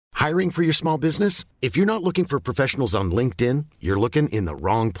Hiring for your small business? If you're not looking for professionals on LinkedIn, you're looking in the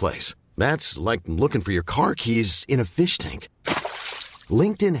wrong place. That's like looking for your car keys in a fish tank.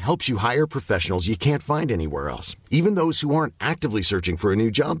 LinkedIn helps you hire professionals you can't find anywhere else, even those who aren't actively searching for a new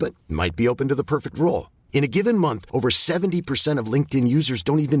job but might be open to the perfect role. In a given month, over 70% of LinkedIn users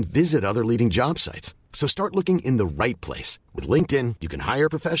don't even visit other leading job sites. So start looking in the right place. With LinkedIn, you can hire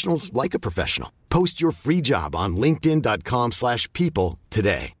professionals like a professional. Post your free job on linkedin.com/people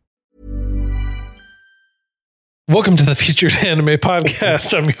today. Welcome to the Featured Anime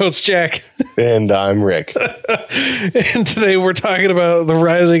Podcast. I'm your host, Jack. And I'm Rick. And today we're talking about The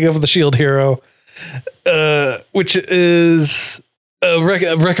Rising of the Shield Hero, which is a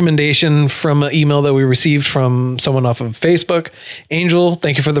recommendation from an email that we received from someone off of Facebook. Angel,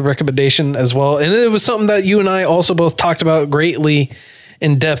 thank you for the recommendation as well. And it was something that you and I also both talked about greatly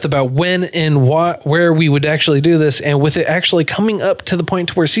in depth about when and where we would actually do this. And with it actually coming up to the point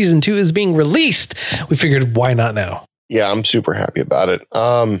to where season 2 is being released, we figured, why not now? Yeah, I'm super happy about it.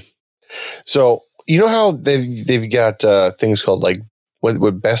 So you know how they've got things called like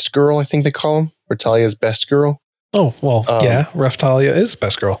what Best Girl, I think they call them, Ratalia's Best Girl. Oh, well, yeah, Raphtalia is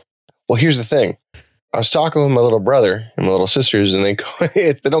Best Girl. Well, here's the thing. I was talking with my little brother and my little sisters, and they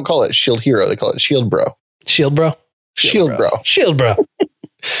don't call it Shield Hero. They call it Shield Bro. Shield Bro? Shield Bro. Shield Bro.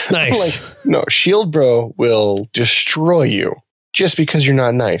 Nice. Like, no, Shield Bro will destroy you just because you're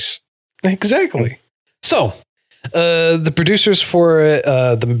not nice. Exactly. So, the producers for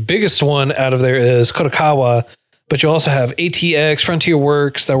the biggest one out of there is Kadokawa, but you also have ATX, Frontier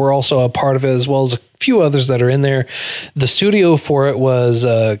Works that were also a part of it, as well as a few others that are in there. The studio for it was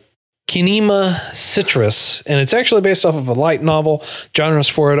Kinema Citrus, and it's actually based off of a light novel. Genres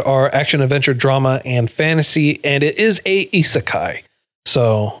for it are action, adventure, drama, and fantasy, and it is a isekai.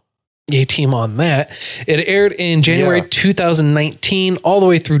 So, yay team on that. It aired in January 2019 all the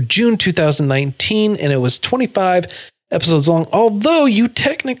way through June 2019, and it was 25 episodes long, although you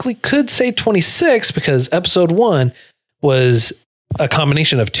technically could say 26 because episode 1 was a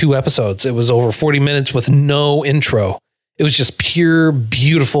combination of 2 episodes. It was over 40 minutes with no intro. It was just pure,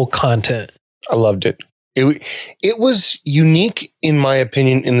 beautiful content. I loved it. It was unique, in my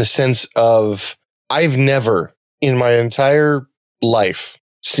opinion, in the sense of I've never in my entire life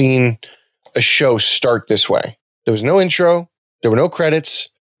seen a show start this way. There was no intro. There were no credits.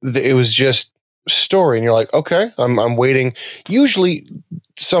 It was just story. And you're like, okay, I'm waiting. Usually,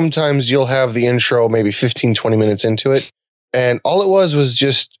 sometimes you'll have the intro maybe 15, 20 minutes into it. And all it was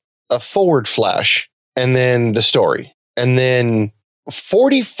just a forward flash and then the story. And then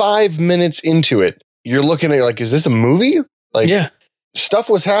 45 minutes into it, you're looking at it like, is this a movie? Like, yeah, stuff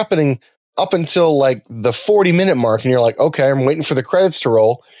was happening up until like the 40-minute mark. And you're like, okay, I'm waiting for the credits to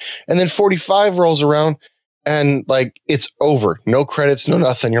roll. And then 45 rolls around and like, it's over. No credits, no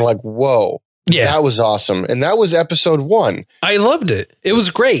nothing. You're like, whoa. Yeah, that was awesome. And that was episode 1. I loved it. It was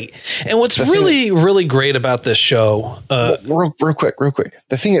great. And what's really great about this show, real quick.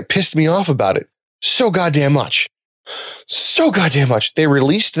 The thing that pissed me off about it so goddamn much. They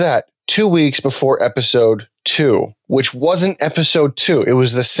released that 2 weeks before episode 2, which wasn't episode 2. It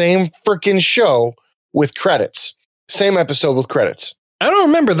was the same freaking show with credits. Same episode with credits. I don't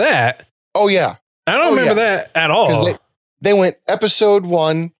remember that. Oh, yeah. I don't remember that at all. Because they went episode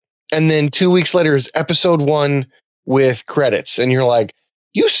 1, and then 2 weeks later is episode 1 with credits. And you're like,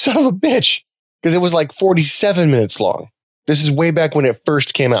 you son of a bitch. Because it was like 47 minutes long. This is way back when it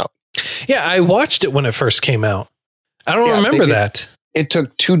first came out. Yeah, I watched it when it first came out. I don't remember that. It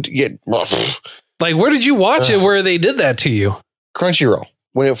took 2 to get... Like, where did you watch it where they did that to you? Crunchyroll.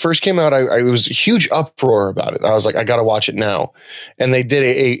 When it first came out, I was a huge uproar about it. I was like, I got to watch it now. And they did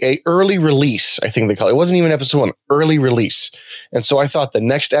a early release, I think they call it. It wasn't even episode 1, early release. And so I thought the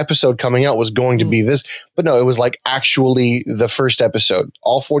next episode coming out was going to be this. But no, it was like actually the first episode.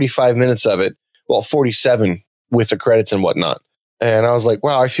 All 45 minutes of it. Well, 47 with the credits and whatnot. And I was like,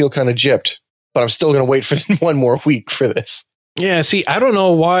 wow, I feel kind of gypped. But I'm still going to wait for 1 more week for this. Yeah, see, I don't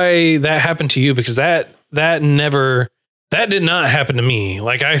know why that happened to you because that did not happen to me.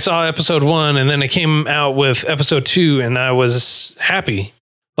 Like I saw episode 1 and then it came out with episode 2 and I was happy.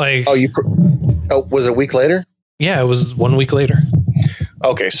 Like, was it a week later? Yeah, it was 1 week later.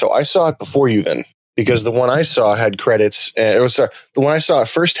 Okay, so I saw it before you then because the one I saw had credits. And it was the one I saw at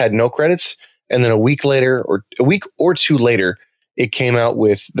first had no credits, and then a week or 2 later, it came out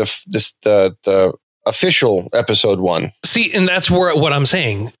with the official episode 1. See, and that's what I'm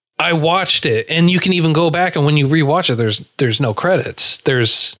saying. I watched it, and you can even go back, and when you rewatch it, there's no credits.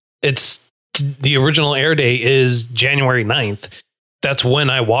 The original air date is January 9th. That's when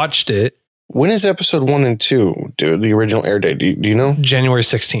I watched it. When is episode 1 and 2, dude? The original air date? Do you know? January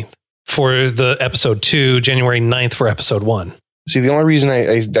 16th for the episode 2, January 9th for episode 1. See, the only reason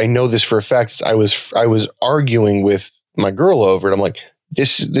I know this for a fact is I was arguing with my girl over it. I'm like,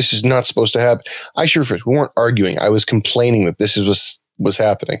 this is not supposed to happen. I should refer. We weren't arguing. I was complaining that this was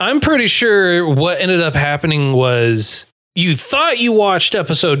happening. I'm pretty sure what ended up happening was you thought you watched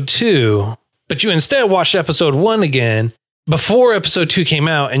episode 2, but you instead watched episode 1 again before episode 2 came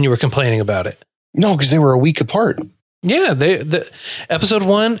out, and you were complaining about it. No, because they were a week apart. Yeah, the episode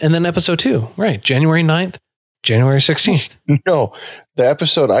 1 and then episode 2. Right. January 9th, January 16th. No, the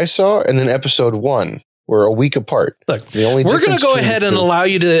episode I saw and then episode 1 were a week apart. Look, we're going to go ahead and allow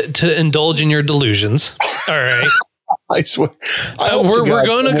you to indulge in your delusions. All right. I swear. We're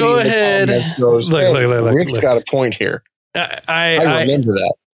going to go ahead. Rick's got a point here. I remember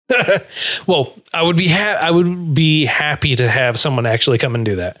that. Well, I would be happy to have someone actually come and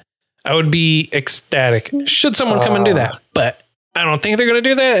do that. I would be ecstatic should someone come and do that. But I don't think they're going to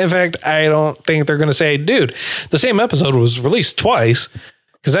do that. In fact, I don't think they're going to say, dude, the same episode was released twice,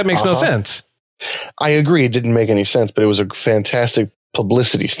 because that makes no sense. I agree. It didn't make any sense, but it was a fantastic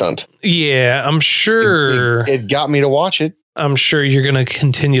publicity stunt. Yeah, I'm sure. It got me to watch it. I'm sure you're going to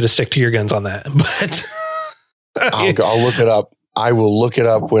continue to stick to your guns on that. But I'll look it up. I will look it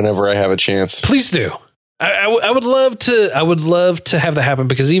up whenever I have a chance. Please do. I would love to. I would love to have that happen,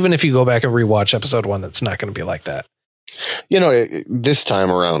 because even if you go back and rewatch episode 1, it's not going to be like that. This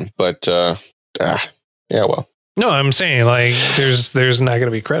time around. But yeah, well. No, I'm saying like there's not going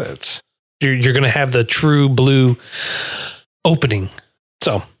to be credits. You're going to have the true blue opening.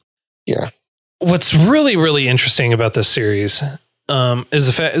 So yeah. What's really, really interesting about this series is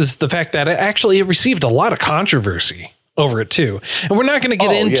the fact that it received a lot of controversy over it too. And we're not going to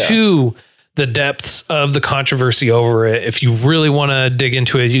get into the depths of the controversy over it. If you really want to dig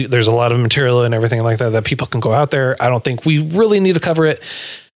into it, there's a lot of material and everything like that people can go out there. I don't think we really need to cover it,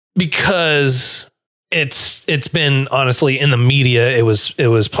 because it's been, honestly, in the media, it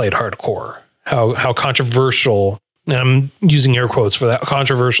was played hardcore. How controversial, and I'm using air quotes for that,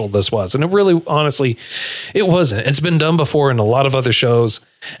 controversial this was. And it really, honestly, it wasn't. It's been done before in a lot of other shows,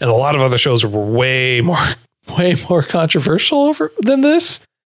 and a lot of other shows were way more controversial than this.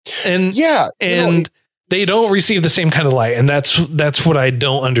 And yeah, they don't receive the same kind of light. And that's what I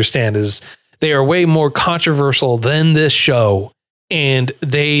don't understand, is they are way more controversial than this show, and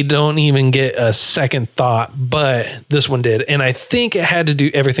they don't even get a second thought, but this one did. And I think it had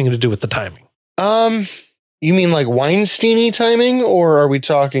everything to do with the timing. You mean like Weinstein-y timing, or are we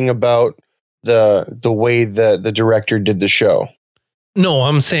talking about the way the director did the show? No,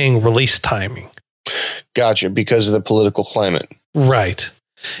 I'm saying release timing. Gotcha, because of the political climate. Right.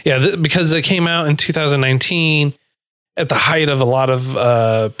 Yeah, because it came out in 2019 at the height of a lot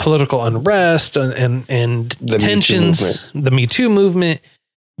of political unrest and the tensions, the Me Too movement.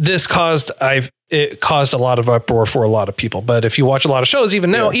 This caused a lot of uproar for a lot of people. But if you watch a lot of shows,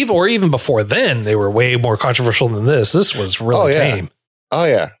 even now, even before then, they were way more controversial than this. This was really tame. Oh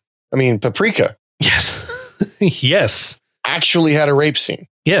yeah, I mean, Paprika. Yes, yes, actually had a rape scene.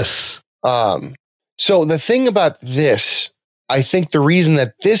 Yes. So the thing about this, I think the reason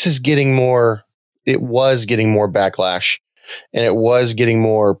that this is getting more, it was getting more backlash and it was getting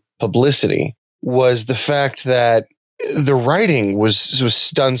more publicity, was the fact that the writing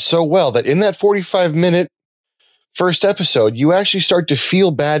was done so well that in that 45-minute first episode, you actually start to feel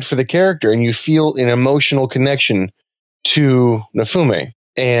bad for the character and you feel an emotional connection to Nafume.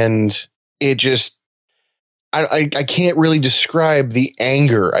 And it just, I can't really describe the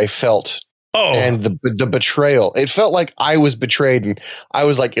anger I felt. Oh, and the betrayal. It felt like I was betrayed, and I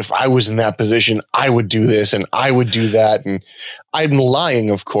was like, if I was in that position, I would do this and I would do that. And I'm lying,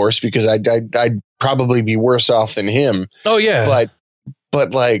 of course, because I'd probably be worse off than him. Oh yeah,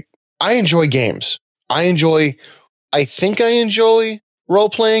 but like, I enjoy games. I think I enjoy role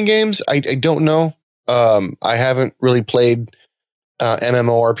playing games. I don't know. I haven't really played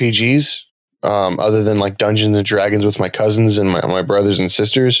MMORPGs. Other than like Dungeons and Dragons with my cousins and my brothers and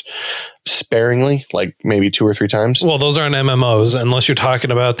sisters, sparingly, like maybe 2 or 3 times. Well, those aren't MMOs unless you're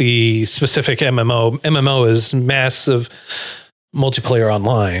talking about the specific MMO. MMO is massive multiplayer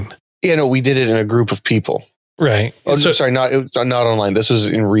online. Yeah, no, we did it in a group of people. Right. Oh, so, sorry, not online. This was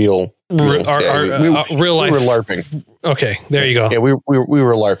in real life. We were LARPing. Okay, there you go. Yeah, we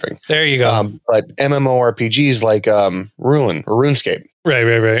were LARPing. There you go. But MMORPGs like RuneScape.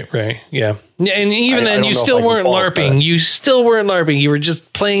 Right. Yeah. And even then, you still weren't LARPing. You still weren't LARPing. You were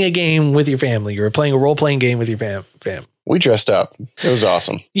just playing a game with your family. You were playing a role-playing game with your fam. We dressed up. It was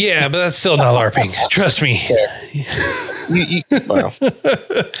awesome. Yeah, but that's still not LARPing. Trust me. Wow.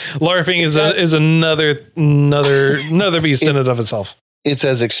 LARPing is another beast in and of itself. It's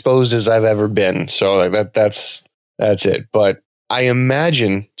as exposed as I've ever been. So like that's it. But I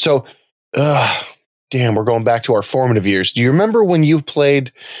imagine so. Damn, we're going back to our formative years. Do you remember when you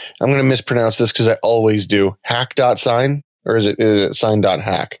played? I'm going to mispronounce this because I always do. Hack.sign, or is it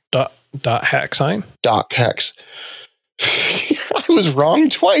sign.hack? Dot hack sign. Dot hacks. I was wrong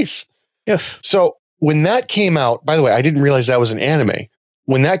twice. Yes. So when that came out, by the way, I didn't realize that was an anime.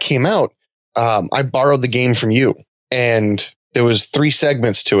 When that came out, I borrowed the game from you, and there was 3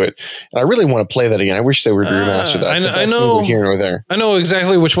 segments to it. And I really want to play that again. I wish they would remaster that. I know. Here or there. I know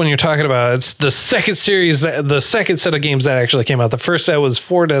exactly which one you're talking about. It's the second series, the second set of games that actually came out. The first set was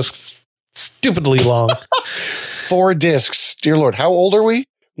 4 discs, stupidly long. 4 discs. Dear Lord, how old are we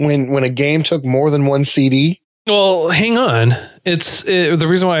when a game took more than 1 CD? Well, hang on. The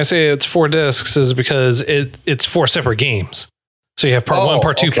reason why I say it's 4 discs is because it's 4 separate games. So you have part 1,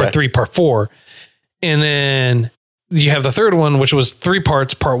 part 2, part 3, part 4. And then you have the third one, which was 3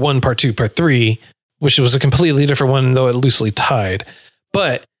 parts, part 1, part 2, part 3, which was a completely different one, though it loosely tied.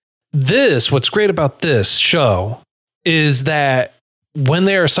 But what's great about this show is that when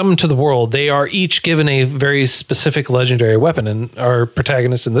they are summoned to the world, they are each given a very specific legendary weapon. And our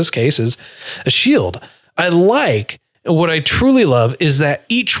protagonist in this case is a shield. What I truly love is that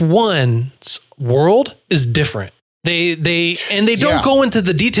each one's world is different. They don't go into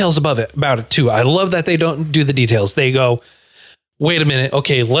the details about it too. I love that they don't do the details. They go, wait a minute.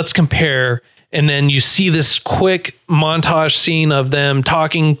 Okay, let's compare. And then you see this quick montage scene of them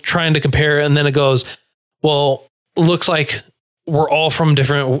talking, trying to compare. And then it goes, well, looks like we're all from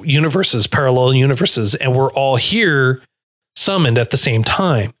different universes, parallel universes, and we're all here summoned at the same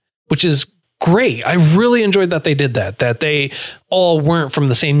time, which is great. I really enjoyed that they did that they all weren't from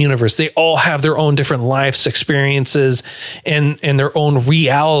the same universe. They all have their own different lives, experiences, and their own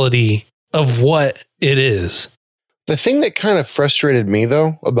reality of what it is. The thing that kind of frustrated me,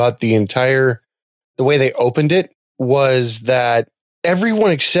 though, about the way they opened it was that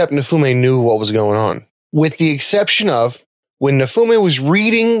everyone except Nafume knew what was going on, with the exception of when Nafume was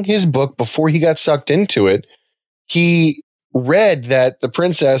reading his book before he got sucked into it, he read that the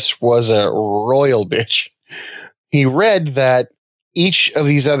princess was a royal bitch. He read that each of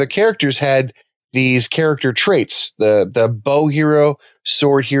these other characters had these character traits. The bow hero,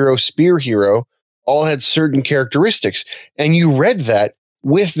 sword hero, spear hero all had certain characteristics. And you read that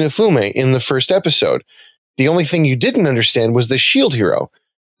with Nafume in the first episode. The only thing you didn't understand was the shield hero.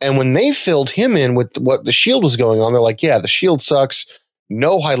 And when they filled him in with what the shield was going on, they're like, yeah, the shield sucks.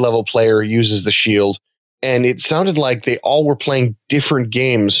 No high level player uses the shield. And it sounded like they all were playing different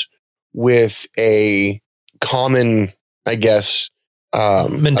games with a common, I guess,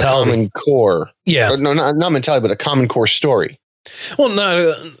 mentality, a common core. Yeah. No, not mentality, but a common core story. Well,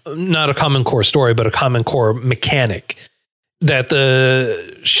 not a common core story, but a common core mechanic. That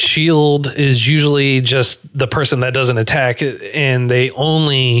the shield is usually just the person that doesn't attack, and they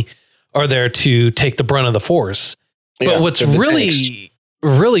only are there to take the brunt of the force. Yeah, but what's really,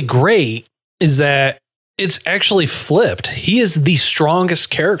 really great is that it's actually flipped. He is the strongest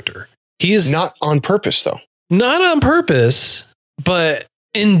character. He is not on purpose, though. Not on purpose, but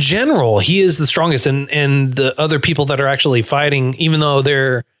in general, he is the strongest. And the other people that are actually fighting, even though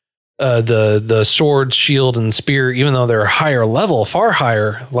they're the sword, shield, and spear, even though they're higher level, far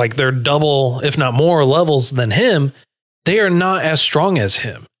higher, like they're double, if not more levels than him, they are not as strong as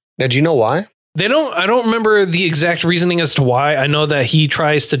him. Now, do you know why? I don't remember the exact reasoning as to why. I know that he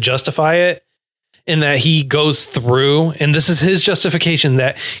tries to justify it, and that he goes through, and this is his justification,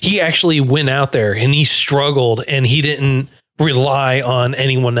 that he actually went out there and he struggled and he didn't rely on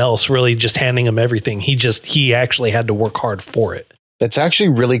anyone else really just handing him everything. He actually had to work hard for it. That's actually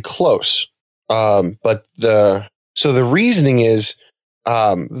really close. But the reasoning is,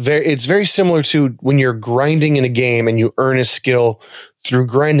 it's very similar to when you're grinding in a game and you earn a skill through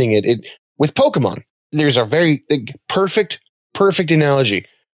grinding it. With Pokemon, there's a very perfect analogy.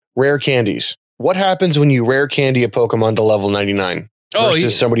 Rare candies. What happens when you rare candy a Pokemon to level 99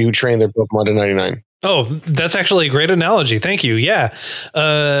 versus somebody who trained their Pokemon to 99? Oh, that's actually a great analogy. Thank you. Yeah.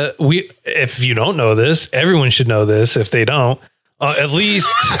 If you don't know this, everyone should know this. If they don't, at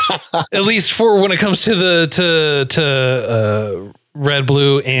least for when it comes to red,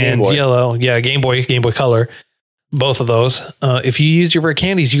 blue, and yellow. Yeah. Game Boy Color. Both of those. If you use your rare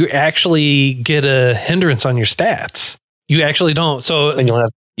candies, you actually get a hindrance on your stats. You actually don't. So And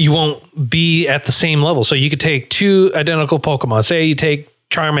you won't be at the same level. So you could take two identical Pokemon. Say you take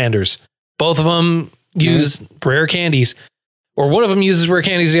Charmanders. Both of them use rare candies. Or one of them uses rare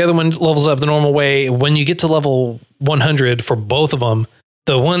candies. The other one levels up the normal way. When you get to level 100 for both of them,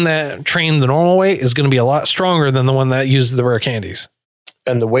 the one that trained the normal way is going to be a lot stronger than the one that used the rare candies.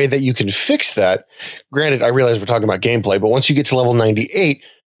 And the way that you can fix that, granted, I realize we're talking about gameplay, but once you get to level 98,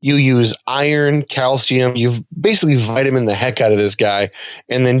 you use iron, calcium, you've basically vitamin the heck out of this guy,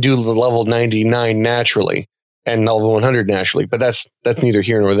 and then do the level 99 naturally and level 100 naturally. But that's neither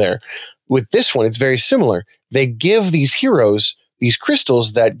here nor there. With this one, it's very similar. They give these heroes these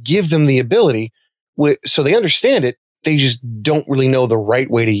crystals that give them the ability, so they understand it. They just don't really know the right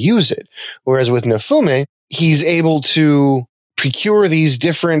way to use it. Whereas with Nafume, he's able to procure these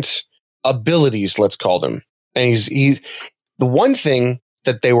different abilities, let's call them. And he's the one thing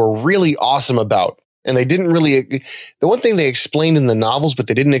that they were really awesome about, and they didn't really, the one thing they explained in the novels, but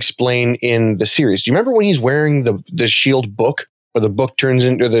they didn't explain in the series. Do you remember when he's wearing the shield book, or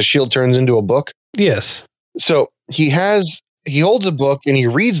the shield turns into a book? Yes. So he holds a book and he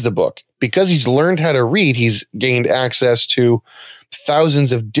reads the book. Because he's learned how to read, he's gained access to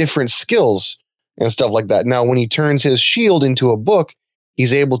thousands of different skills and stuff like that. Now, when he turns his shield into a book,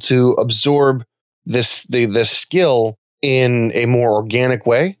 he's able to absorb this skill in a more organic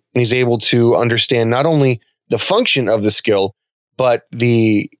way. And he's able to understand not only the function of the skill, but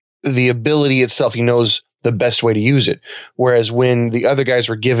the ability itself. He knows the best way to use it. Whereas when the other guys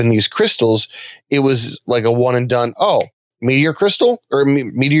were given these crystals, it was like a one and done. Oh, meteor crystal or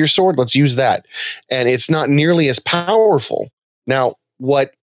meteor sword, let's use that. And it's not nearly as powerful. Now,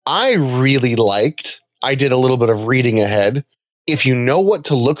 what I really liked, I did a little bit of reading ahead. If you know what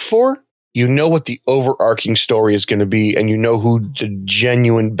to look for, you know what the overarching story is going to be, and you know who the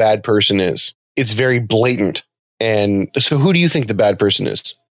genuine bad person is. It's very blatant. And so who do you think the bad person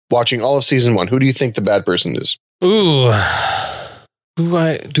is? Watching all of season 1, who do you think the bad person is? Ooh,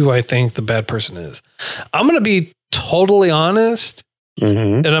 who do I think the bad person is? I'm going to be totally honest,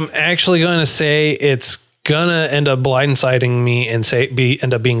 and I'm actually going to say it's going to end up blindsiding me and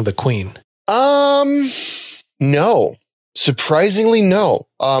end up being the queen. No. Surprisingly, no.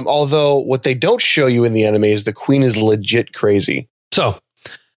 Although what they don't show you in the anime is the queen is legit crazy. So,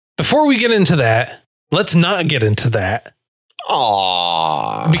 before we get into that, let's not get into that.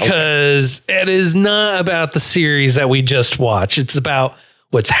 Aww. Because it is not about the series that we just watched. It's about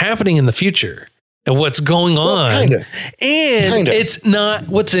what's happening in the future and what's going on. Kinda. It's not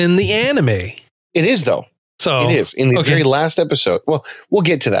what's in the anime. It is, though. So it is in the very last episode. Well, we'll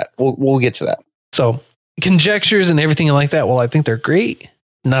get to that. We'll get to that. So conjectures and everything like that. Well, I think they're great.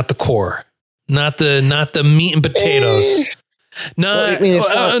 Not the core, not the meat and potatoes.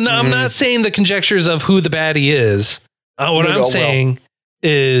 I'm not saying the conjectures of who the baddie is. What I'm saying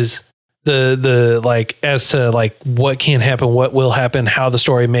is the like as to like what can happen, what will happen, how the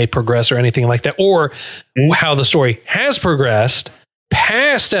story may progress or anything like that, or how the story has progressed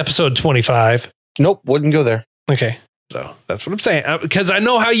past episode 25. Nope, wouldn't go there. Okay, so that's what I'm saying, because I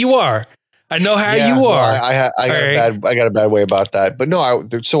know how you are. I know how you are. I got a bad way about that. But no,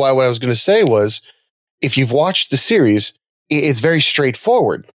 what I was going to say was, if you've watched the series, it's very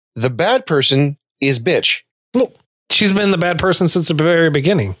straightforward. The bad person is Bitch. Well, she's been the bad person since the very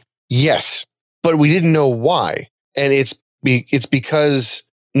beginning. Yes, but we didn't know why. And it's because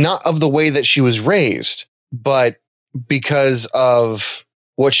not of the way that she was raised, but because of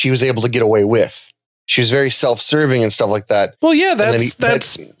what she was able to get away with. She was very self-serving and stuff like that. Well, yeah,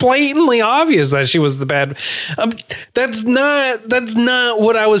 that's blatantly obvious that she was the bad. That's not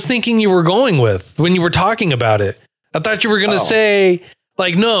what I was thinking you were going with when you were talking about it. I thought you were going to say,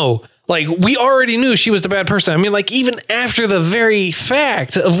 like, no, like we already knew she was the bad person. I mean, like even after the very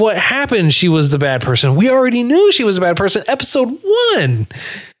fact of what happened, she was the bad person. We already knew she was a bad person. Episode 1.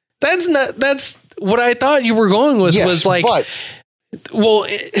 That's what I thought you were going with. Yes, was like. Well,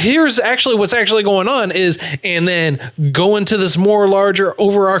 here's actually what's actually going on is, and then go into this more larger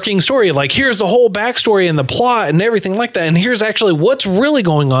overarching story. Like here's the whole backstory and the plot and everything like that. And here's actually what's really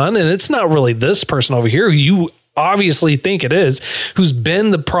going on. And it's not really this person over here who you obviously think it is, who's been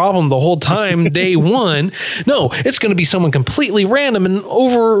the problem the whole time, day one. No, it's going to be someone completely random and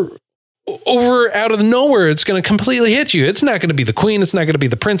over out of nowhere. It's going to completely hit you. It's not going to be the queen. It's not going to be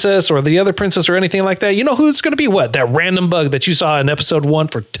the princess or the other princess or anything like that. You know who it's going to be? What? That random bug that you saw in episode 1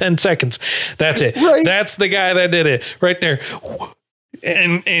 for 10 seconds. That's it. Right. That's the guy that did it right there.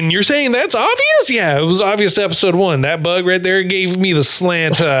 And you're saying that's obvious? Yeah, it was obvious to episode 1. That bug right there gave me the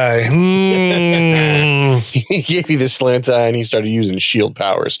slant eye. He gave you the slant eye and he started using shield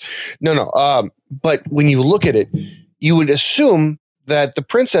powers. No. But when you look at it, you would assume that the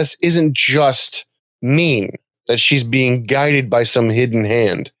princess isn't just mean, that she's being guided by some hidden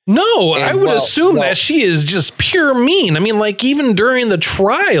hand. No, I would assume that she is just pure mean. I mean, like, even during the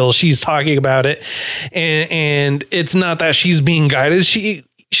trial, she's talking about it, and it's not that she's being guided.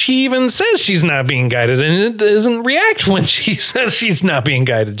 She even says she's not being guided, and it doesn't react when she says she's not being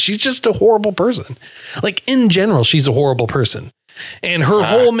guided. She's just a horrible person. Like, in general, she's a horrible person. And her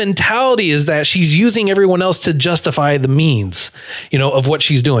whole mentality is that she's using everyone else to justify the means, of what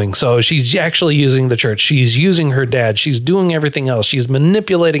she's doing. So she's actually using the church. She's using her dad. She's doing everything else. She's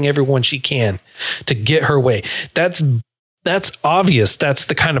manipulating everyone she can to get her way. That's obvious. That's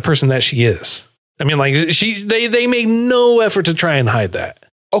the kind of person that she is. I mean, like, they make no effort to try and hide that.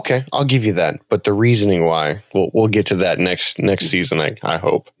 Okay, I'll give you that. But the reasoning why, we'll get to that next season. I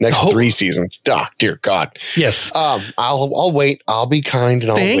hope next 3 seasons. Dear God. Yes. I'll wait. I'll be kind and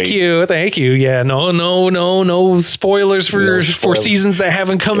I'll wait. Thank you. Yeah. No spoilers for seasons that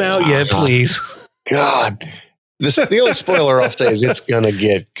haven't come out yet, please. God, the only spoiler I'll say is it's gonna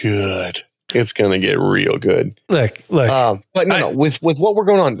get good. It's gonna get real good. Look. But no. With what we're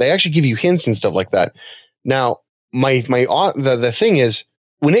going on, they actually give you hints and stuff like that. Now, the thing is,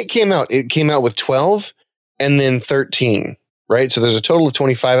 when it came out with 12 and then 13, right? So there's a total of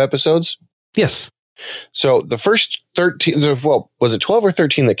 25 episodes. Yes. So the first 13, was it 12 or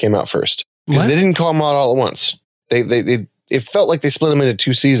 13 that came out first? Because they didn't come out all at once. It felt like they split them into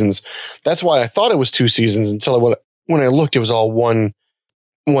 2 seasons. That's why I thought it was 2 seasons until when I looked, it was all one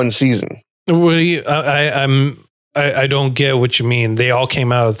season. I don't get what you mean. They all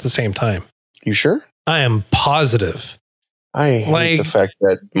came out at the same time. You sure? I am positive. I hate the fact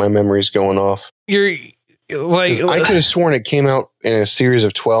that my memory's going off. You're like, I could have sworn it came out in a series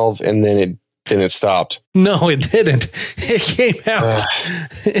of 12 and then it stopped. No, it didn't. It came out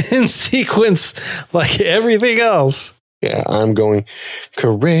in sequence like everything else. Yeah, I'm going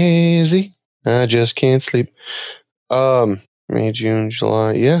crazy. I just can't sleep. May, June,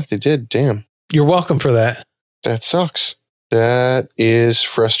 July. Yeah, they did. Damn. You're welcome for that. That sucks. That is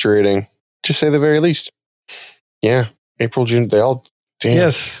frustrating, to say the very least. Yeah. April, June, they all, damn.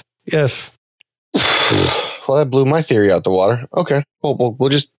 Yes. Well, that blew my theory out the water. Okay. Well, we'll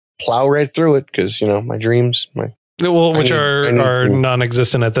just plow right through it because, my dreams, which are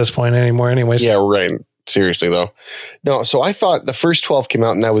non-existent at this point anymore anyways. Yeah, right. Seriously, though. No, so I thought the first 12 came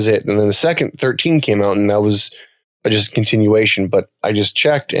out and that was it. And then the second 13 came out and that was just a continuation. But I just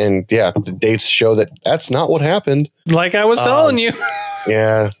checked and, yeah, the dates show that that's not what happened. Like I was telling you.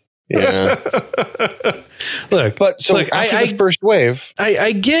 Yeah. Look, after the first wave,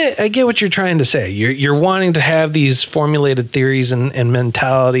 I get what you're trying to say. You're wanting to have these formulated theories and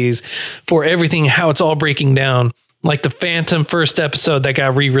mentalities for everything, how it's all breaking down, like the Phantom first episode that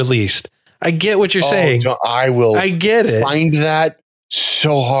got re-released. I get what you're saying. No, I get it. Find that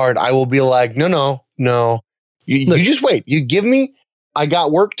so hard. I will be like, no. You just wait. You give me. I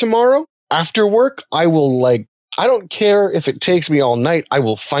got work tomorrow. After work, I will I don't care if it takes me all night. I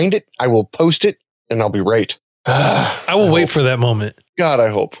will find it. I will post it, and I'll be right. I will wait for that moment. God, I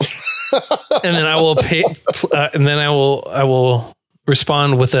hope. And then I will pay. And then I will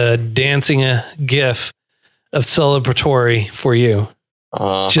respond with a dancing GIF of celebratory for you,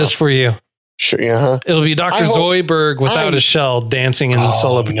 just for you. Sure, yeah. It'll be Dr. Zoidberg without a shell dancing in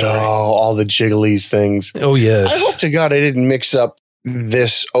celebratory. No, all the jigglies things. Oh yes. I hope to God I didn't mix up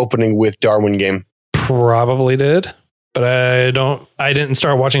this opening with Darwin Game. Probably did, but I didn't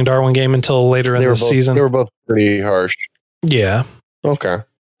start watching Darwin Game until later in the season. They were both pretty harsh. Yeah. Okay.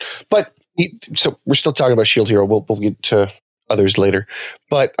 But so we're still talking about Shield Hero. We'll get to others later.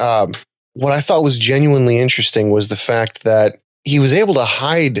 But what I thought was genuinely interesting was the fact that he was able to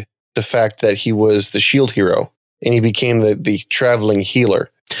hide the fact that he was the Shield Hero and he became the traveling healer.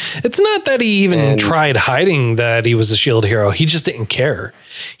 It's not that he even tried hiding that he was a Shield Hero. He just didn't care.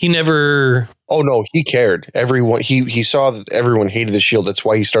 He never. Oh no, he cared. Everyone he saw that everyone hated the Shield. That's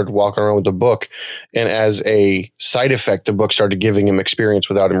why he started walking around with the book. And as a side effect, the book started giving him experience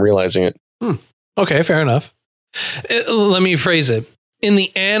without him realizing it. Okay, fair enough. Let me phrase it. In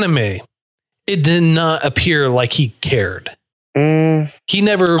the anime, it did not appear like he cared. He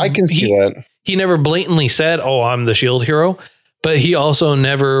never. I can see that. He never blatantly said, "Oh, I'm the Shield Hero," but he also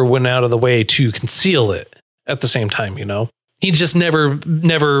never went out of the way to conceal it at the same time. He just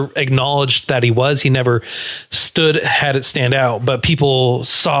never acknowledged that he was. He never had it stand out. But people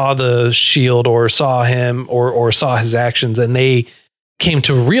saw the shield or saw him or saw his actions, and they came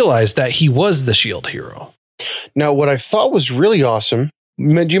to realize that he was the Shield Hero. Now, what I thought was really awesome. Do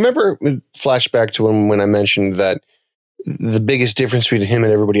you remember flashback to when I mentioned that the biggest difference between him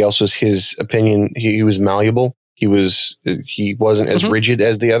and everybody else was his opinion? He was malleable. He wasn't as rigid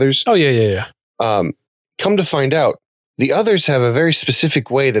as the others. Oh, yeah. Come to find out, the others have a very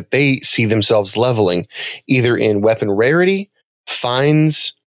specific way that they see themselves leveling, either in weapon rarity,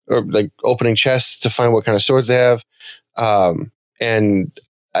 finds, or like opening chests to find what kind of swords they have, and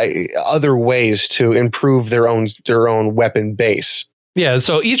other ways to improve their own weapon base. Yeah,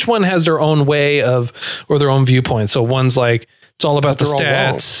 so each one has their own way of, or their own viewpoint. So one's like, it's all about the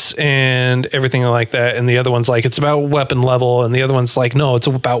stats and everything like that. And the other one's like, it's about weapon level. And the other one's like, no, it's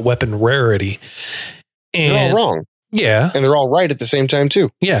about weapon rarity. And they're all wrong. Yeah. And they're all right at the same time too.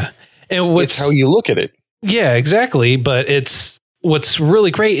 Yeah. And it's how you look at it. Yeah, exactly. But what's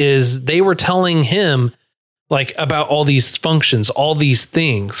really great is they were telling him like about all these functions, all these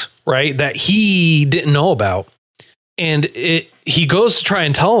things, right, that he didn't know about. And he goes to try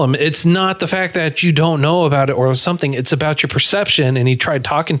and tell him it's not the fact that you don't know about it or something. It's about your perception. And he tried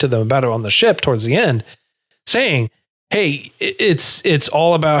talking to them about it on the ship towards the end, saying, hey, it's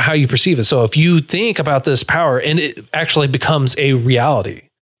all about how you perceive it. So if you think about this power and it actually becomes a reality.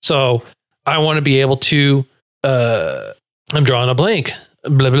 So I want to be able to, I'm drawing a blank.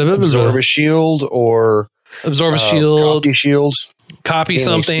 Blah, blah, blah, absorb a shield or absorb a shield, copy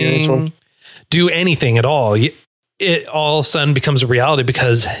something, do anything at all. It all of a sudden becomes a reality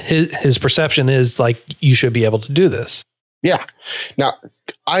because his perception is like, you should be able to do this. Yeah. Now,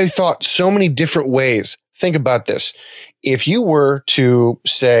 I thought so many different ways. Think about this. If you were to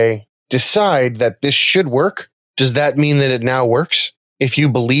decide that this should work, does that mean that it now works? If you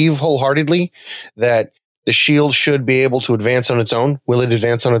believe wholeheartedly that the shield should be able to advance on its own, will it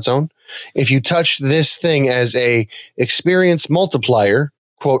advance on its own? If you touch this thing as a experience multiplier,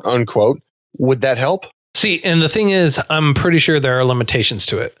 quote unquote, would that help? See, and the thing is, I'm pretty sure there are limitations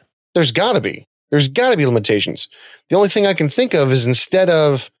to it. There's got to be limitations. The only thing I can think of is instead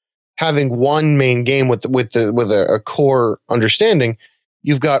of having one main game with a core understanding,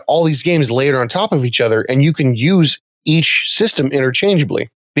 you've got all these games layered on top of each other, and you can use each system interchangeably.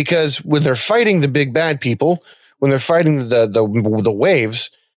 Because when they're fighting the big bad people, when they're fighting the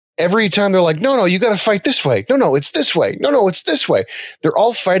waves, every time they're like, no, you got to fight this way. No, it's this way. No, it's this way. They're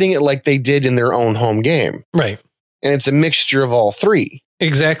all fighting it like they did in their own home game. Right. And it's a mixture of all three.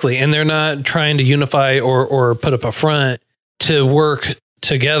 Exactly. And they're not trying to unify or put up a front to work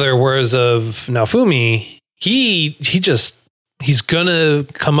together. Whereas of Naofumi, he's going to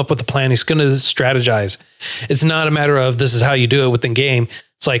come up with a plan. He's going to strategize. It's not a matter of this is how you do it within game.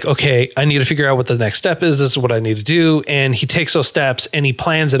 It's like, okay, I need to figure out what the next step is. This is what I need to do. And he takes those steps and he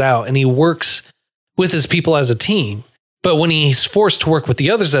plans it out and he works with his people as a team. But when he's forced to work with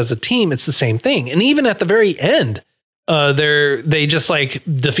the others as a team, it's the same thing. And even at the very end, they just like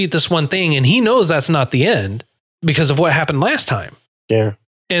defeat this one thing and he knows that's not the end because of what happened last time. Yeah.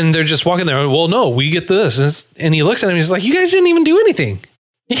 And they're just walking there. Well, no, we get this. And he looks at him. He's like, you guys didn't even do anything.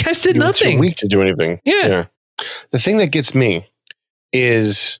 You guys did nothing. Too weak to do anything. Yeah. The thing that gets me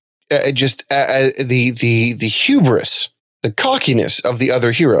is just the hubris, the cockiness of the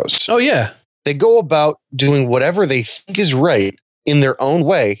other heroes. Oh, yeah. They go about doing whatever they think is right in their own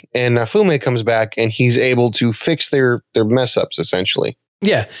way. And Naofumi comes back and he's able to fix their mess ups, essentially.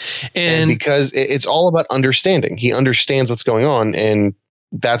 Yeah. And because it's all about understanding. He understands what's going on. And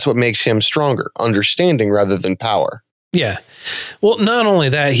that's what makes him stronger, understanding rather than power. Yeah. Well, not only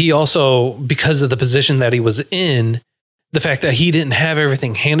that, he also, because of the position that he was in, the fact that he didn't have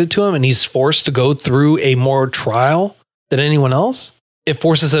everything handed to him and he's forced to go through a more trial than anyone else, it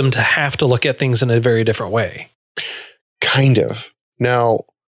forces him to have to look at things in a very different way. Kind of. Now,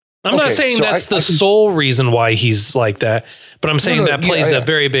 I'm not saying so that's the sole reason why he's like that, but I'm saying that plays a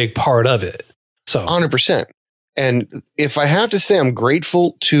very big part of it. So 100%. And if I have to say, I'm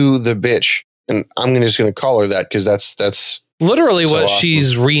grateful to the bitch, and I'm just going to call her that because that's literally so what awesome.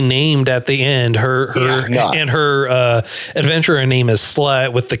 She's renamed at the end. Her adventurer name is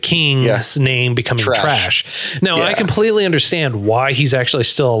Slut, with the king's name becoming Trash. Now, I completely understand why he's actually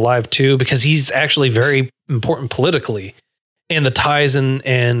still alive too, because he's actually very important politically, and the ties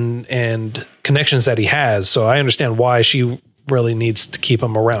and connections that he has. So I understand why she really needs to keep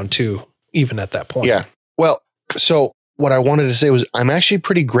him around too, even at that point. Yeah. Well, so what I wanted to say was I'm actually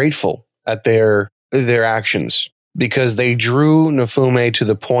pretty grateful at their actions, because they drew Naofumi to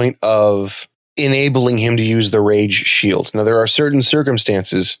the point of enabling him to use the rage shield. Now, there are certain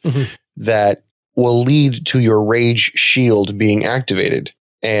circumstances that will lead to your rage shield being activated,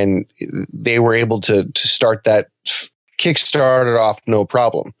 and they were able to start that, kickstart it off no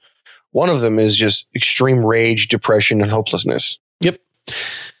problem. One of them is just extreme rage, depression, and hopelessness. Yep.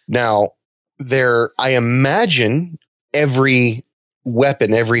 Now, I imagine every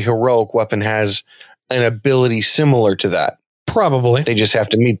weapon, every heroic weapon has an ability similar to that. Probably. They just have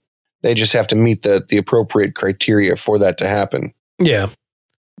to meet the appropriate criteria for that to happen. Yeah.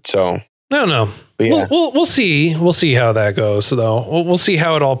 So I don't know. But yeah. We'll see. We'll see how that goes, though. We'll see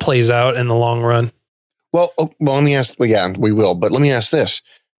how it all plays out in the long run. Well, let me ask. Well, yeah, we will. But let me ask this: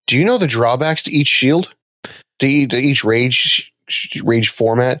 do you know the drawbacks to each shield, to each rage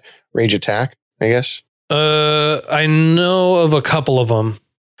format, rage attack? I guess. I know of a couple of them.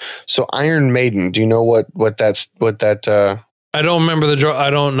 So Iron Maiden. Do you know what that? I don't remember I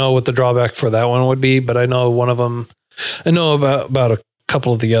don't know what the drawback for that one would be, but I know one of them. I know about a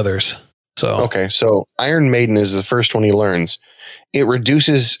couple of the others. So okay, so Iron Maiden is the first one he learns. It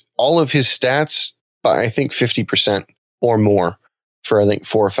reduces all of his stats by I think 50% or more for I think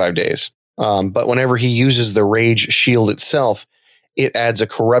 4 or 5 days. But whenever he uses the rage shield itself, it adds a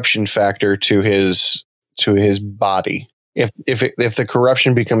corruption factor to his body. If the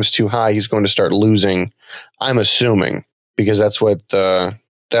corruption becomes too high, he's going to start losing. I'm assuming because that's what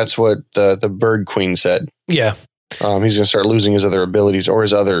the Bird Queen said. Yeah. He's going to start losing his other abilities or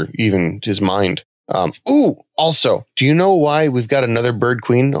his mind. Also, do you know why we've got another Bird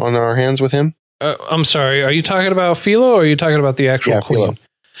Queen on our hands with him? I'm sorry. Are you talking about Philo or are you talking about the actual queen? Philo.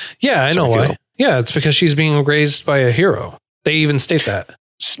 Yeah, I know why. Philo. Yeah, it's because she's being raised by a hero. They even state that.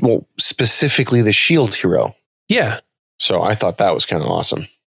 Well, specifically the shield hero. Yeah. So I thought that was kind of awesome.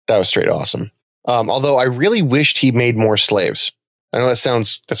 That was straight awesome. Although I really wished he made more slaves. I know that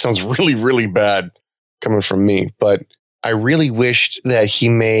sounds really, really bad coming from me, but I really wished that he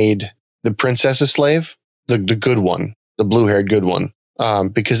made the princess a slave, the good one, the blue-haired good one.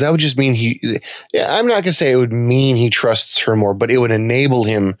 Because that would just mean I'm not going to say it would mean he trusts her more, but it would enable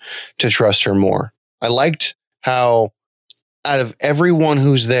him to trust her more. I liked how out of everyone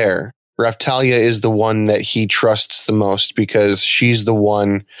who's there, Raphtalia is the one that he trusts the most because she's the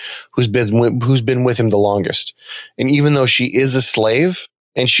one who's been with him the longest. And even though she is a slave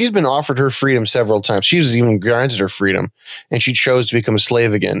and she's been offered her freedom several times, she was even granted her freedom and she chose to become a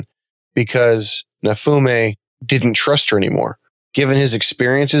slave again because Nafume didn't trust her anymore. Given his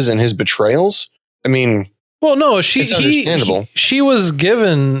experiences and his betrayals, I mean, well, no, it's understandable. She was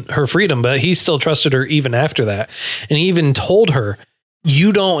given her freedom, but he still trusted her even after that. And he even told her,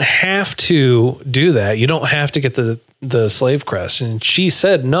 you don't have to do that. You don't have to get the slave crest. And she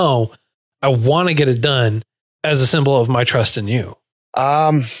said, no, I want to get it done as a symbol of my trust in you.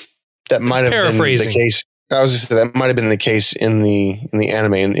 That might have been the case. I was just that might have been the case in the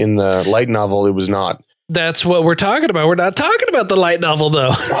anime. In the light novel, it was not. That's what we're talking about. We're not talking about the light novel, though.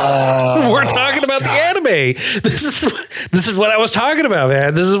 We're talking about the anime. This is what I was talking about,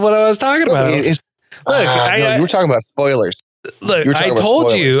 man. This is what I was talking about. You were talking about spoilers. Look,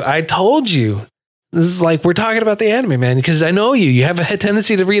 I told you. This is like, we're talking about the anime, man, because I know you have a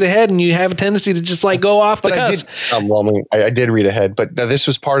tendency to read ahead and you have a tendency to just like go off the cusp. I did read ahead, but this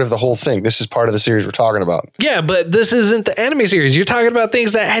was part of the whole thing. This is part of the series we're talking about. Yeah, but this isn't the anime series. You're talking about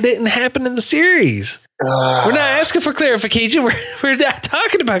things that didn't happen in the series. We're not asking for clarification. We're not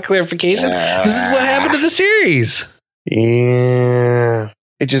talking about clarification. This is what happened in the series. Yeah.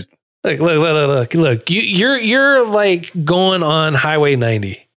 It just look. You're like going on Highway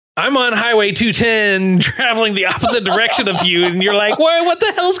 90. I'm on Highway 210 traveling the opposite direction of you. And you're like, what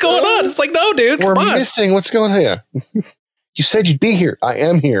the hell's going on? It's like, no, dude, we're missing what's going on here. You said you'd be here. I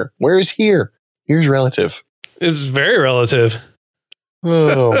am here. Where is here? Here's relative. It's very relative.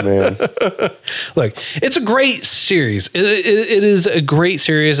 Oh, man. Look, it's a great series. It is a great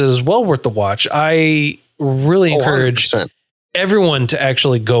series. It is well worth the watch. I really encourage 100%. Everyone to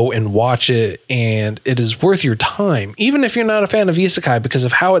actually go and watch it, and it is worth your time. Even if you're not a fan of isekai, because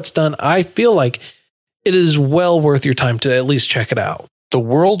of how it's done, I feel like it is well worth your time to at least check it out. The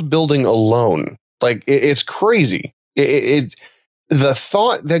world building alone, like it's crazy. The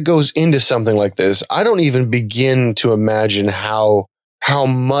thought that goes into something like this, I don't even begin to imagine how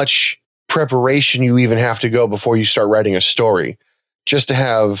much preparation you even have to go before you start writing a story, just to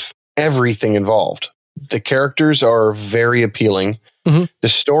have everything involved. The characters are very appealing. Mm-hmm. The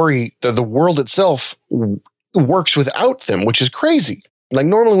story, the world itself works without them, which is crazy. Like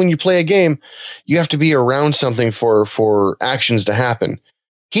normally when you play a game, you have to be around something for actions to happen.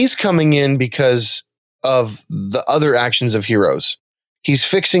 He's coming in because of the other actions of heroes. He's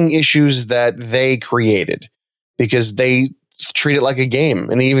fixing issues that they created because they treat it like a game.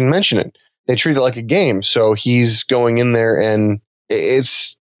 And they even mention it. They treat it like a game. So he's going in there and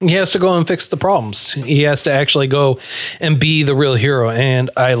he has to go and fix the problems. He has to actually go and be the real hero.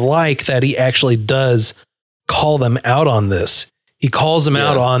 And I like that he actually does call them out on this. He calls them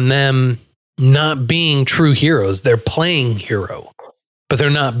out on them not being true heroes. They're playing hero, but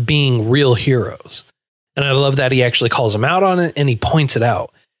they're not being real heroes. And I love that he actually calls them out on it and he points it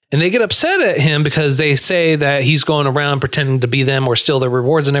out. And they get upset at him because they say that he's going around pretending to be them or steal their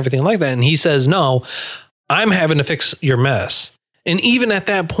rewards and everything like that. And he says, no, I'm having to fix your mess. And even at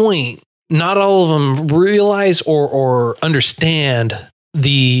that point, not all of them realize or understand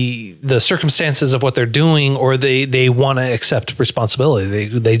the circumstances of what they're doing, or they want to accept responsibility.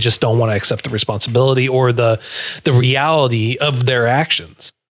 They just don't want to accept the responsibility or the reality of their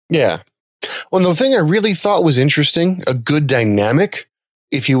actions. Yeah. Well, the thing I really thought was interesting, a good dynamic,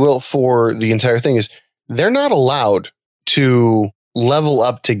 if you will, for the entire thing is they're not allowed to level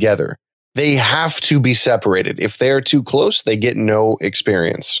up together. They have to be separated. If they're too close, they get no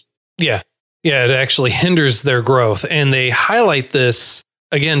experience. Yeah. Yeah, it actually hinders their growth. And they highlight this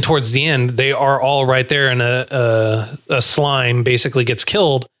again towards the end. They are all right there, and a slime basically gets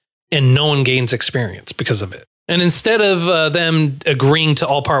killed and no one gains experience because of it. And instead of them agreeing to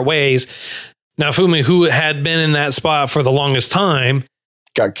all part ways, Naofumi, who had been in that spot for the longest time,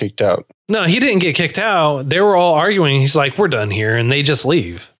 got kicked out. No, he didn't get kicked out. They were all arguing. He's like, we're done here. And they just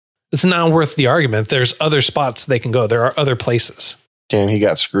leave. It's not worth the argument. There's other spots they can go. There are other places. Damn, he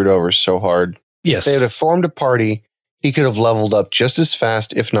got screwed over so hard. Yes. If they had formed a party, he could have leveled up just as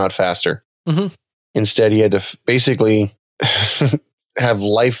fast, if not faster. Mm-hmm. Instead, he had to basically have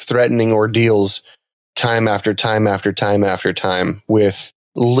life-threatening ordeals time after time after time after time with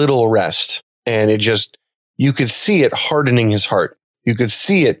little rest. And it just, you could see it hardening his heart. You could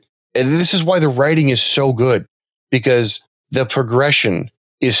see it. And this is why the writing is so good, because the progression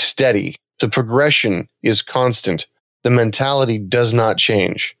is steady. The progression is constant. The mentality does not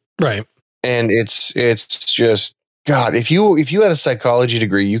change. Right. And it's just, God, if you had a psychology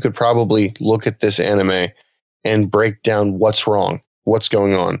degree, you could probably look at this anime and break down what's wrong, what's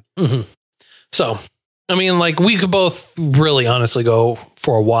going on. Mm-hmm. So, I mean, like, we could both really honestly go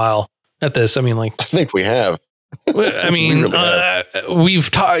for a while at this. I mean, like, I think we have. I mean, we've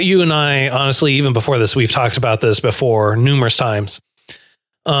talked, you and I, honestly, even before this, we've talked about this before numerous times.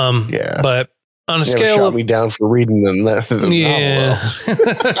 Yeah. But on a You scale shot of me down for reading them. yeah.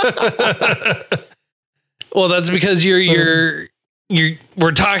 Well, that's because we're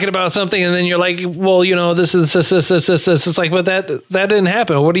talking about something and then you're like, well, you know, this. It's like, but that didn't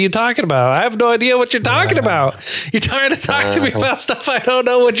happen. What are you talking about? I have no idea what you're talking about. You're trying to talk to me about stuff I don't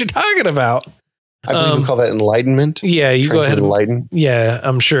know what you're talking about. I believe we call that enlightenment. Yeah, you go ahead. Enlighten. Yeah,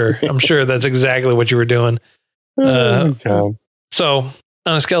 I'm sure that's exactly what you were doing. So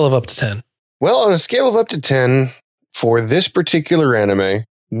on a scale of up to 10. Well, on a scale of up to 10 for this particular anime,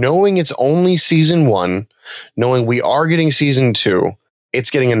 knowing it's only season 1, knowing we are getting season 2,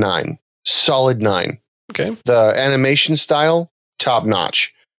 it's getting a 9. Solid 9. Okay. The animation style, top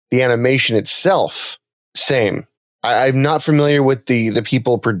notch. The animation itself, same. I'm not familiar with the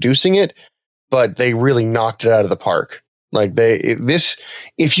people producing it, but they really knocked it out of the park. Like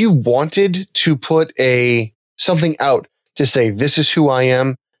if you wanted to put something out to say, this is who I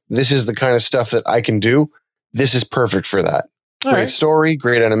am, this is the kind of stuff that I can do, this is perfect for that. All great right. story,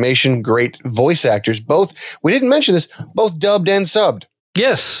 great animation, great voice actors. Both, we didn't mention this, both dubbed and subbed.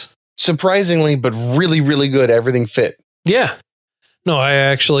 Yes. Surprisingly, but really, really good. Everything fit. Yeah. No, I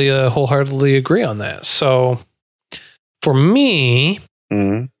actually wholeheartedly agree on that. So for me,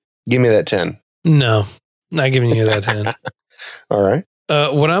 give me that 10. no, not giving you that 10. All right.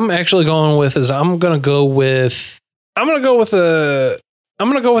 What I'm actually going with is I'm going to go with a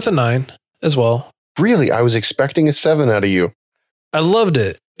 9 as well. Really? I was expecting a 7 out of you. I loved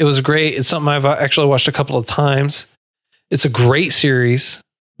it. It was great. It's something I've actually watched a couple of times. It's a great series.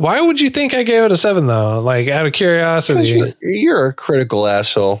 Why would you think I gave it a 7 though? Like, out of curiosity. You're a critical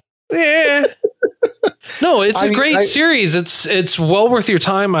asshole. Yeah. No, it's a great series. It's well worth your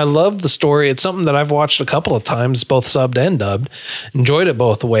time. I love the story. It's something that I've watched a couple of times, both subbed and dubbed. Enjoyed it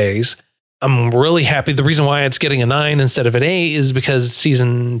both ways. I'm really happy. The reason why it's getting a 9 instead of an 8 is because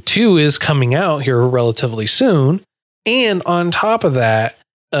season 2 is coming out here relatively soon. And on top of that,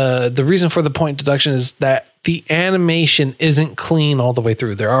 the reason for the point deduction is that the animation isn't clean all the way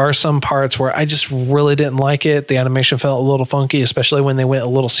through. There are some parts where I just really didn't like it. The animation felt a little funky, especially when they went a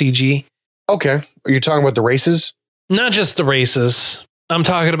little CG. Okay. Are you talking about the races? Not just the races. I'm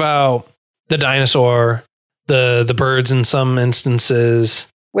talking about the dinosaur, the birds in some instances.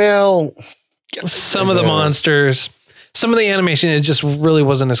 Well, some of the monsters, some of the animation, it just really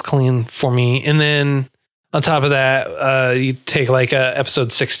wasn't as clean for me. And then on top of that, you take like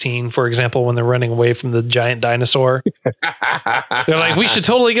episode 16, for example, when they're running away from the giant dinosaur. They're like, we should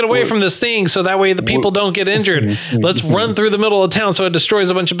totally get away from this thing so that way the people don't get injured. Let's run through the middle of town so it destroys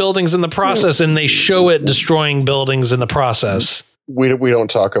a bunch of buildings in the process. And they show it destroying buildings in the process. We don't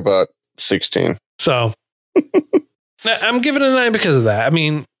talk about 16. So I'm giving it a 9 because of that. I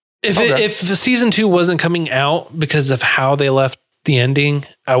mean, if season 2 wasn't coming out because of how they left the ending,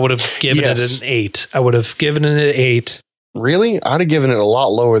 I would have given it an 8. I would have given it an 8. Really? I'd have given it a lot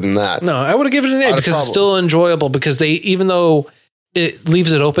lower than that. No, I would have given it an 8 because it's still enjoyable, because even though it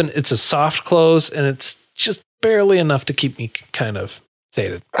leaves it open, it's a soft close, and it's just barely enough to keep me kind of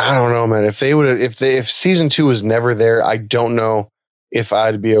sated. I don't know, man. If season 2 was never there, I don't know if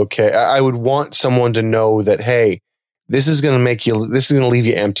I'd be okay. I would want someone to know that, hey, this is going to leave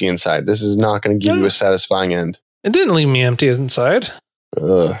you empty inside. This is not going to give you a satisfying end. It didn't leave me empty inside.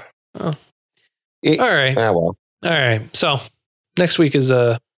 All right. Well. All right. So next week is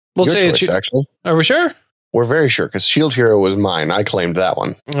we'll your say choice, actually. Are we sure? We're very sure, because Shield Hero was mine. I claimed that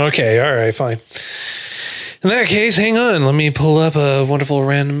one. Okay. All right. Fine. In that case, hang on. Let me pull up a wonderful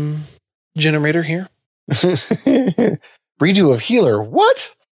random generator here. Redo of Healer.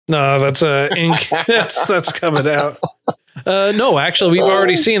 What? No, that's ink. that's coming out. No, actually, we've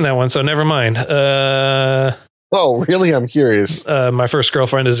already seen that one, so never mind. Oh, really? I'm curious. My first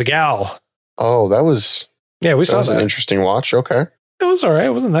girlfriend is a gal. Oh, we saw that. An interesting watch. Okay. It was all right.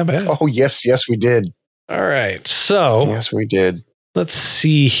 It wasn't that bad. Oh, yes, we did. All right. So yes, we did. Let's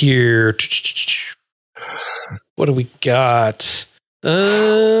see here. What do we got?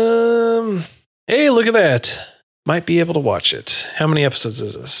 Hey, look at that. Might be able to watch it. How many episodes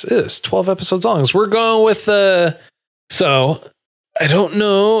is this? It is 12 episodes long. So we're going with so I don't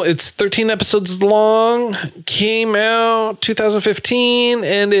know. It's 13 episodes long. Came out 2015,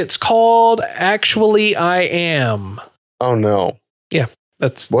 and it's called Actually I Am. Oh no. Yeah.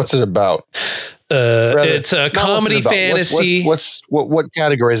 What's it about? It's a comedy fantasy. What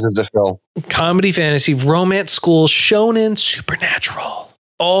categories does it fill? Comedy fantasy, romance school, shonen, supernatural.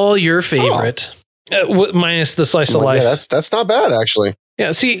 All your favorite. Minus the slice of life. Yeah, that's not bad, actually.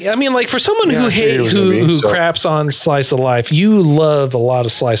 Yeah, see, I mean, like, for someone who craps on slice of life, you love a lot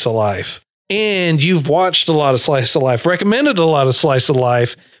of slice of life, and you've watched a lot of slice of life, recommended a lot of slice of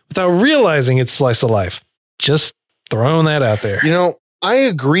life without realizing it's slice of life. Just throwing that out there. You know, I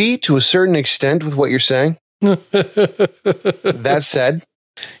agree to a certain extent with what you're saying. That said,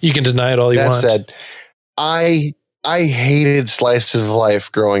 you can deny it all you want. That said, I hated slice of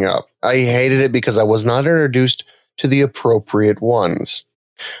life growing up. I hated it because I was not introduced to the appropriate ones.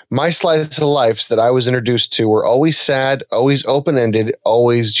 My slice of lives that I was introduced to were always sad, always open-ended,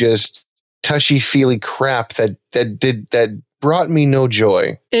 always just touchy-feely crap that brought me no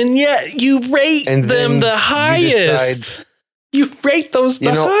joy. And yet you rate them the highest. You rate those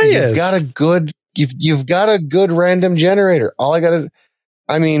the highest. You've got a good random generator. All I got is,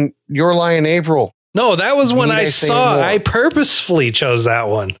 Your Lie in April. No, that was one I saw. I purposefully chose that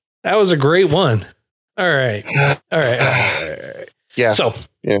one. That was a great one. All right. Yeah. So,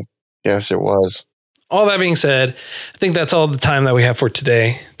 yeah. Yes, it was. All that being said, I think that's all the time that we have for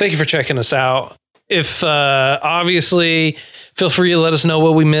today. Thank you for checking us out. If obviously, feel free to let us know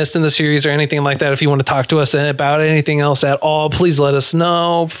what we missed in the series or anything like that. If you want to talk to us about anything else at all, please let us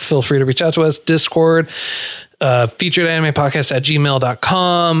know. Feel free to reach out to us. Discord,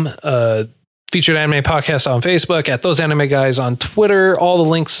 featuredanimepodcast@gmail.com. Featured Anime Podcast on Facebook, at Those Anime Guys on Twitter. All the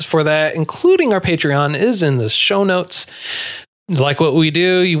links for that, including our Patreon, is in the show notes. Like what we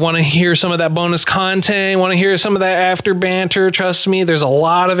do, you want to hear some of that bonus content, you want to hear some of that after banter, trust me, there's a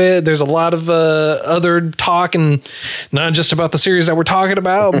lot of it. There's a lot of other talk, and not just about the series that we're talking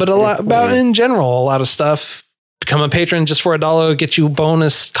about, but a lot about in general, a lot of stuff. Become a patron just for $1, get you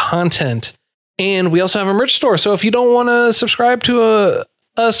bonus content. And we also have a merch store. So if you don't want to subscribe to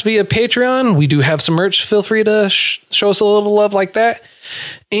us via Patreon, we do have some merch. Feel free to show us a little love like that.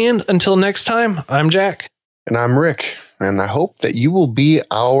 And until next time, I'm Jack. And I'm Rick. And I hope that you will be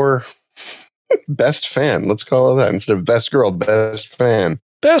our best fan. Let's call it that. Instead of best girl, best fan.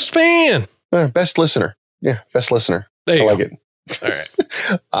 Best fan. Best listener. Yeah, best listener. There you go. I like it. All right.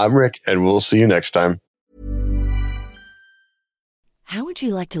 I'm Rick, and we'll see you next time. How would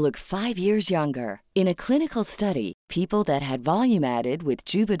you like to look 5 years younger? In a clinical study, people that had volume added with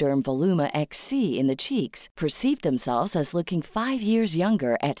Juvederm Voluma XC in the cheeks perceived themselves as looking 5 years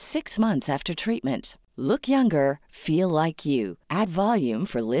younger at 6 months after treatment. Look younger, feel like you. Add volume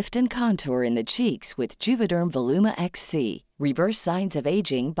for lift and contour in the cheeks with Juvederm Voluma XC. Reverse signs of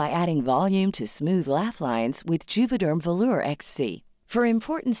aging by adding volume to smooth laugh lines with Juvederm Volure XC. For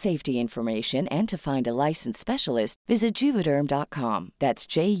important safety information and to find a licensed specialist, visit Juvederm.com. That's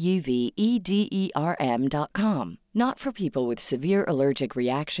JUVEDERM.com. Not for people with severe allergic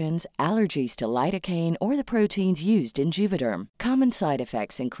reactions, allergies to lidocaine, or the proteins used in Juvederm. Common side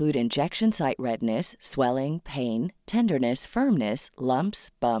effects include injection site redness, swelling, pain, tenderness, firmness,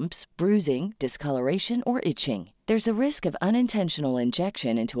 lumps, bumps, bruising, discoloration, or itching. There's a risk of unintentional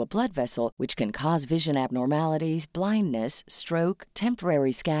injection into a blood vessel, which can cause vision abnormalities, blindness, stroke,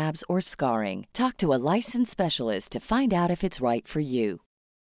 temporary scabs, or scarring. Talk to a licensed specialist to find out if it's right for you.